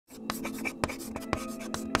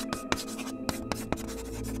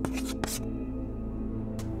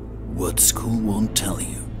What School Won't Tell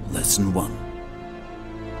You, Lesson 1.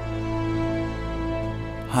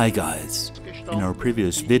 Hi guys, in our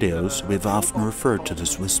previous videos we've often referred to the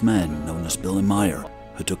Swiss man known as Billy Meier,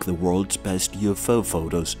 who took the world's best UFO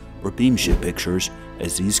photos or beamship pictures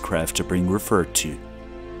as these crafts are being referred to.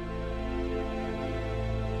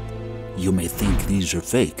 You may think these are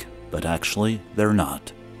fake, but actually they're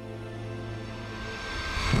not.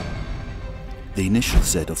 The initial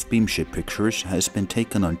set of beamship pictures has been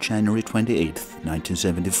taken on January 28,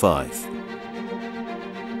 1975.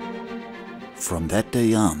 From that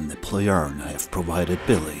day on, the Pleiaren have provided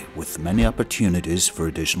Billy with many opportunities for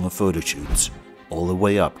additional photoshoots, all the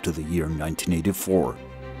way up to the year 1984.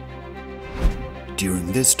 During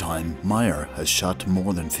this time, Meier has shot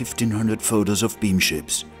more than 1,500 photos of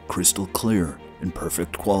beamships, crystal clear, in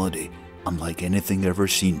perfect quality, unlike anything ever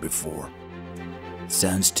seen before.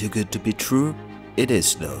 Sounds too good to be true? It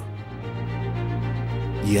is though.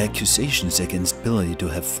 The accusations against Billy to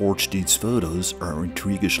have forged these photos are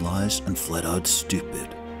intriguish lies and flat out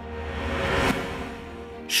stupid.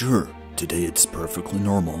 Sure, today it's perfectly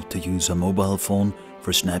normal to use a mobile phone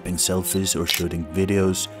for snapping selfies or shooting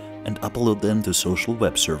videos and upload them to social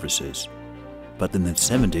web services. But in the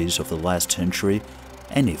 70s of the last century,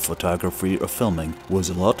 any photography or filming was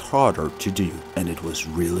a lot harder to do, and it was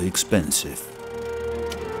really expensive.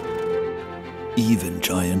 Even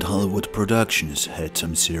giant Hollywood productions had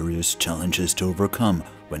some serious challenges to overcome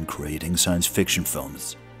when creating science fiction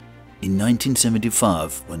films. In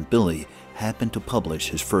 1975, when Billy happened to publish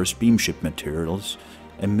his first beamship materials,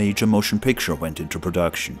 a major motion picture went into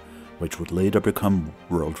production, which would later become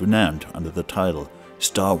world-renowned under the title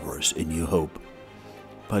Star Wars: A New Hope.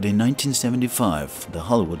 But in 1975, the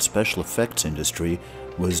Hollywood special effects industry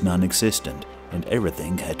was non-existent, and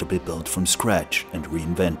everything had to be built from scratch and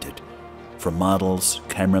reinvented. From models,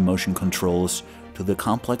 camera motion controls, to the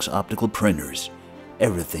complex optical printers,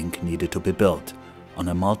 everything needed to be built on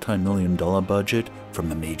a multi-million-dollar budget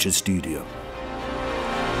from a major studio.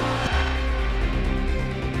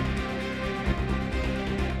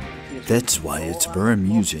 That's why it's very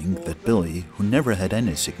amusing that Billy, who never had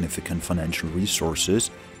any significant financial resources,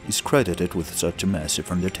 is credited with such a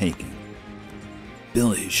massive undertaking.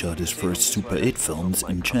 Billy shot his first Super 8 films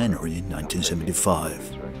in January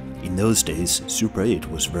 1975. In those days, Super 8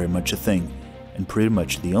 was very much a thing, and pretty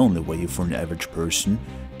much the only way for an average person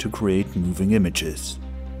to create moving images.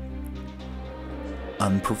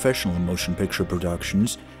 On professional motion picture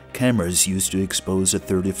productions, cameras used to expose a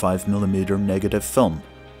 35mm negative film,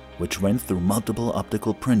 which went through multiple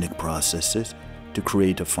optical printing processes to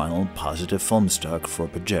create a final positive film stock for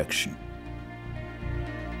projection.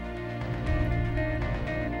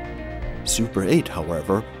 Super 8,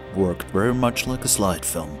 however, worked very much like a slide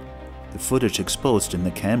film. The footage exposed in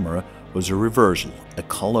the camera was a reversal, a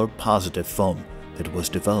color positive film that was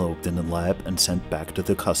developed in the lab and sent back to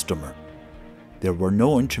the customer. There were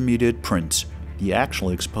no intermediate prints. The actual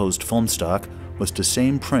exposed film stock was the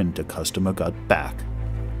same print the customer got back.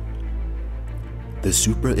 The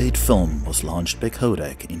Super 8 film was launched by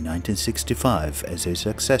Kodak in 1965 as a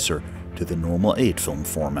successor to the normal 8 film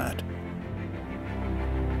format.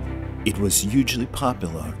 It was hugely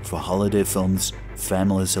popular for holiday films,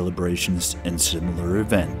 family celebrations, and similar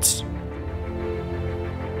events.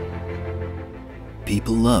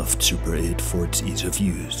 People loved Super 8 for its ease of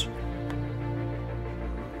use.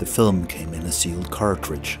 The film came in a sealed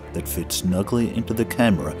cartridge that fit snugly into the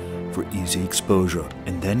camera for easy exposure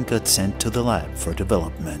and then got sent to the lab for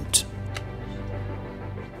development.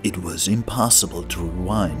 It was impossible to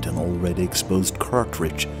rewind an already exposed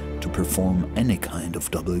cartridge to perform any kind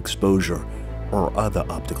of double exposure or other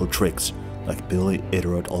optical tricks like Billy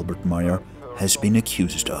Edward Albert Meier has been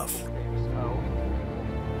accused of.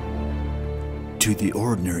 To the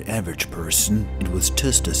ordinary average person, it was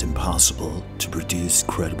just as impossible to produce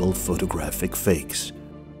credible photographic fakes.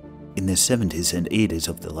 In the 70s and 80s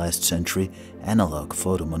of the last century, analog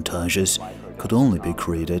photo montages could only be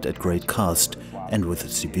created at great cost and with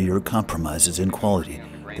severe compromises in quality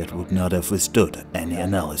that would not have withstood any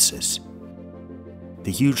analysis.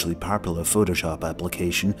 The hugely popular Photoshop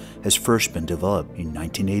application has first been developed in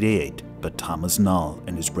 1988 by Thomas Knoll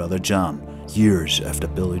and his brother John, years after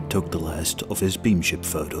Billy took the last of his beamship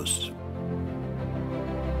photos.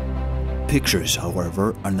 Pictures,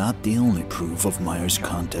 however, are not the only proof of Meier's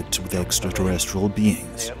contacts with extraterrestrial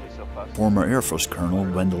beings. Former Air Force Colonel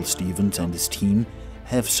Wendell Stevens and his team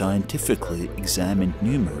have scientifically examined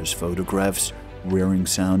numerous photographs, wearing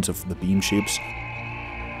sounds of the beamships,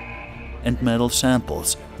 and metal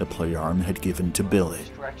samples the Pleiaren had given to Billy.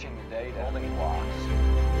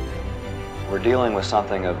 We're dealing with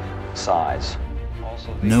something of size.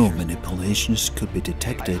 No manipulations could be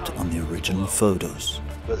detected on the original photos.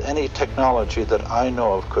 With any technology that I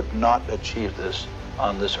know of could not achieve this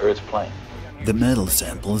on this Earth plane. The metal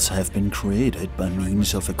samples have been created by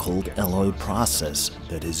means of a cold alloy process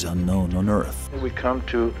that is unknown on Earth. We come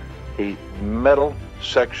to a metal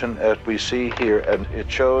section as we see here, and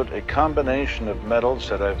it showed a combination of metals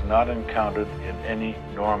that I've not encountered in any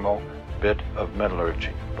normal bit of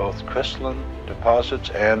metallurgy, both crystalline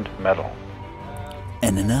deposits and metal.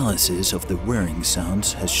 An analysis of the whirring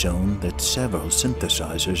sounds has shown that several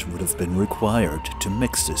synthesizers would have been required to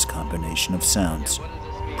mix this combination of sounds.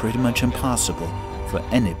 Pretty much impossible for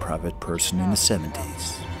any private person in the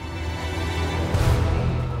 70s.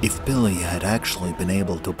 If Billy had actually been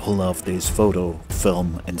able to pull off these photo,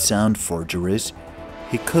 film and sound forgeries,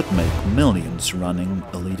 he could make millions running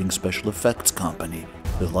a leading special effects company,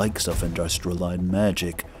 the likes of Industrial Light and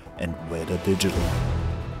Magic and Weta Digital.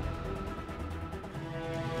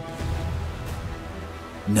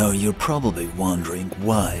 Now you're probably wondering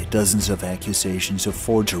why dozens of accusations of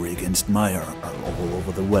forgery against Meier are all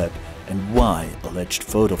over the web and why alleged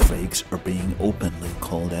photo fakes are being openly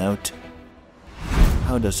called out.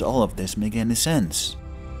 How does all of this make any sense?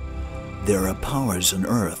 There are powers on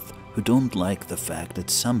Earth who don't like the fact that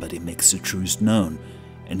somebody makes the truth known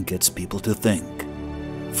and gets people to think.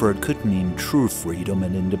 For it could mean true freedom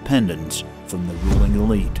and independence from the ruling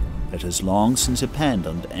elite that has long since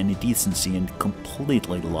abandoned any decency and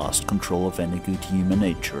completely lost control of any good human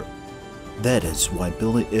nature. That is why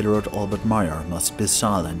Billy Edward Albert Meier must be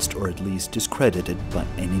silenced or at least discredited by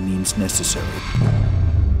any means necessary.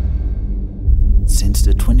 Since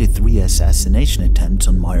the 23 assassination attempts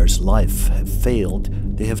on Meier's life have failed,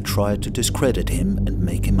 they have tried to discredit him and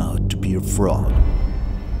make him out to be a fraud.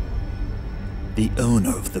 The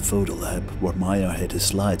owner of the photo lab where Meier had his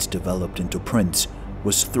slides developed into prints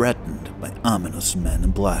was threatened by ominous men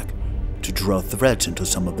in black to draw threads into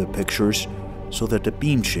some of the pictures so that the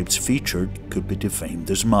beam shapes featured could be defamed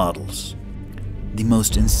as models. The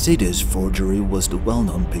most insidious forgery was the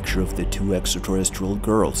well-known picture of the two extraterrestrial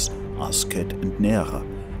girls, Asket and Nera,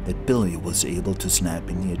 that Billy was able to snap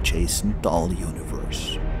in the adjacent doll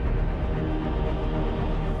universe.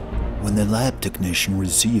 When the lab technician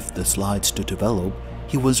received the slides to develop,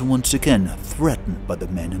 he was once again threatened by the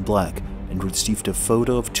men in black and received a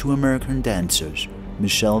photo of two American dancers,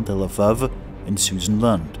 Michelle Delavave and Susan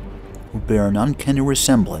Lund, who bear an uncanny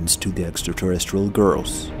resemblance to the extraterrestrial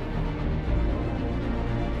girls.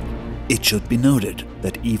 It should be noted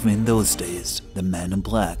that even in those days, the men in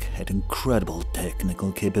black had incredible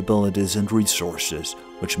technical capabilities and resources,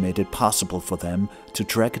 which made it possible for them to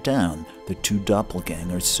track down the two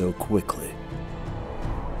doppelgangers so quickly.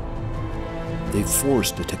 They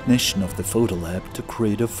forced the technician of the photo lab to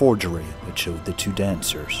create a forgery that showed the two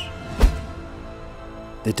dancers.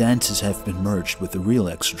 The dances have been merged with the real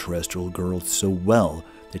extraterrestrial girls so well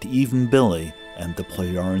that even Billy and the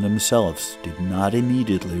player themselves did not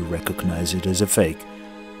immediately recognize it as a fake,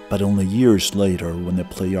 but only years later when the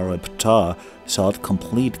player Ptah sought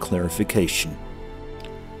complete clarification.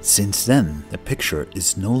 Since then, the picture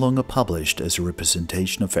is no longer published as a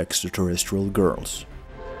representation of extraterrestrial girls.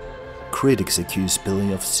 Critics accuse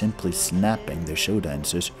Billy of simply snapping the show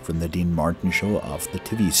dancers from the Dean Martin show off the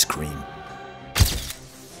TV screen.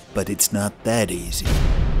 But it's not that easy.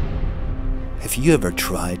 Have you ever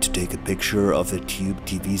tried to take a picture of a tube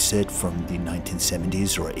TV set from the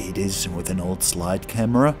 1970s or 80s with an old slide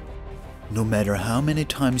camera? No matter how many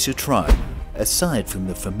times you try, aside from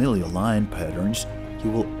the familiar line patterns,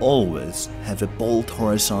 you will always have a bold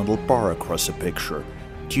horizontal bar across a picture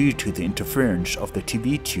due to the interference of the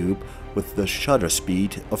TV tube with the shutter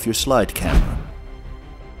speed of your slide camera.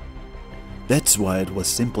 That's why it was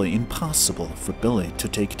simply impossible for Billy to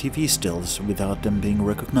take TV stills without them being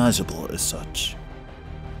recognizable as such.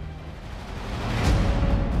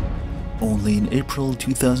 Only in April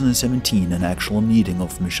 2017 an actual meeting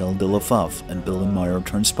of Michelle Delavave and Billy Meier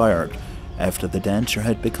transpired after the dancer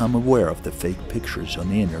had become aware of the fake pictures on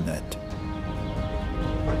the internet.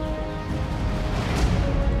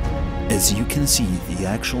 As you can see, the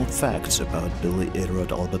actual facts about Billy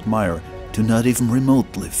Edward Albert Meier do not even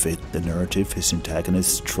remotely fit the narrative his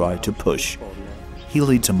antagonists try to push. He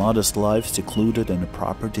leads a modest life secluded in a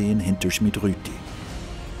property in Hinterschmidt-Rüti.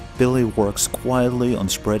 Billy works quietly on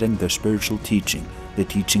spreading the spiritual teaching, the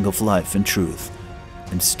teaching of life and truth,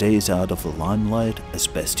 and stays out of the limelight as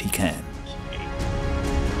best he can.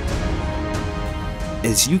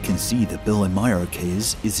 As you can see, the Billy Meier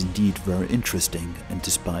case is indeed very interesting and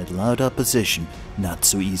despite loud opposition, not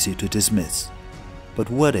so easy to dismiss. But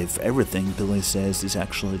what if everything Billy says is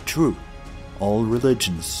actually true? all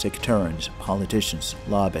religions, sectarians, politicians,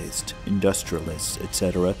 lobbyists, industrialists,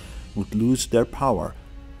 etc. would lose their power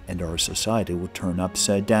and our society would turn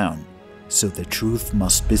upside down. So the truth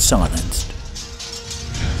must be silenced.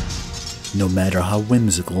 No matter how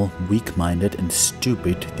whimsical, weak-minded and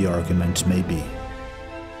stupid the arguments may be.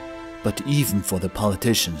 But even for the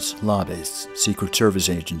politicians, lobbyists, secret service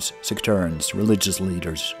agents, sectarians, religious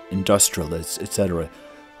leaders, industrialists, etc.,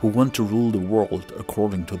 who want to rule the world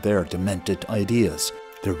according to their demented ideas,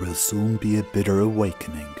 there will soon be a bitter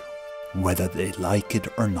awakening, whether they like it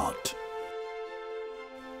or not.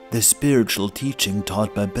 The spiritual teaching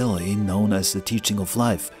taught by Billy, known as the teaching of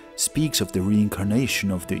life, speaks of the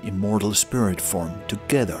reincarnation of the immortal spirit form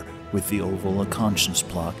together with the overall conscience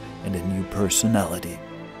block and a new personality.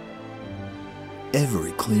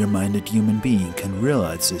 Every clear-minded human being can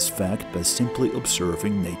realize this fact by simply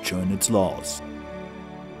observing nature and its laws.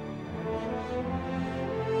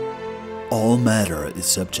 All matter is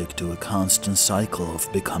subject to a constant cycle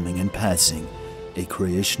of becoming and passing, a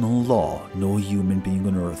creational law no human being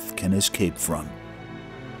on earth can escape from.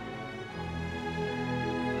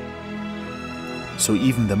 So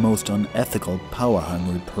even the most unethical,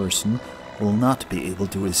 power-hungry person will not be able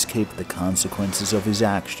to escape the consequences of his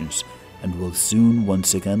actions and will soon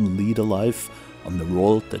once again lead a life on the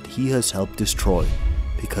world that he has helped destroy,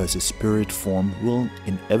 because his spirit form will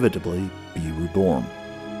inevitably be reborn.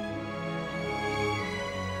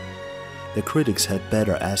 The critics had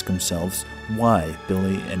better ask themselves why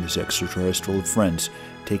Billy and his extraterrestrial friends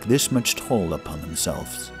take this much toll upon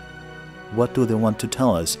themselves. What do they want to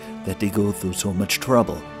tell us that they go through so much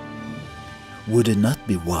trouble? Would it not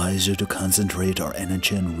be wiser to concentrate our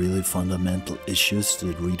energy on really fundamental issues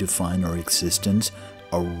that redefine our existence,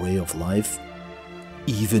 our way of life,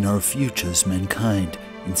 even our future as mankind,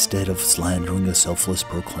 instead of slandering a selfless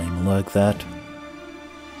proclaimer like that?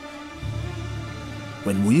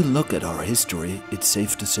 When we look at our history, it's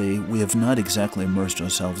safe to say we have not exactly immersed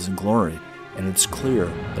ourselves in glory, and it's clear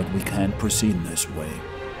that we can't proceed in this way.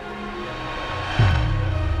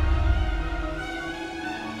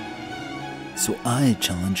 So I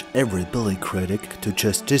challenge every Billy critic to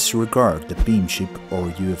just disregard the beamship or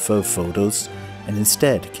UFO photos and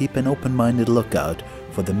instead keep an open-minded lookout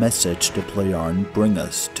for the message the Plejaren bring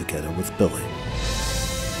us together with Billy.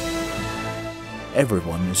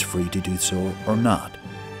 Everyone is free to do so or not.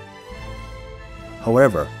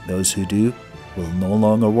 However, those who do will no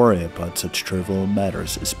longer worry about such trivial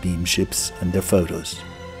matters as beamships and their photos.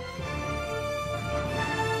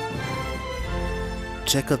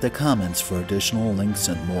 Check out the comments for additional links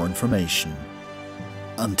and more information.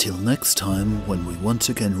 Until next time, when we once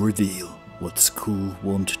again reveal what school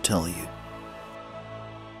won't tell you.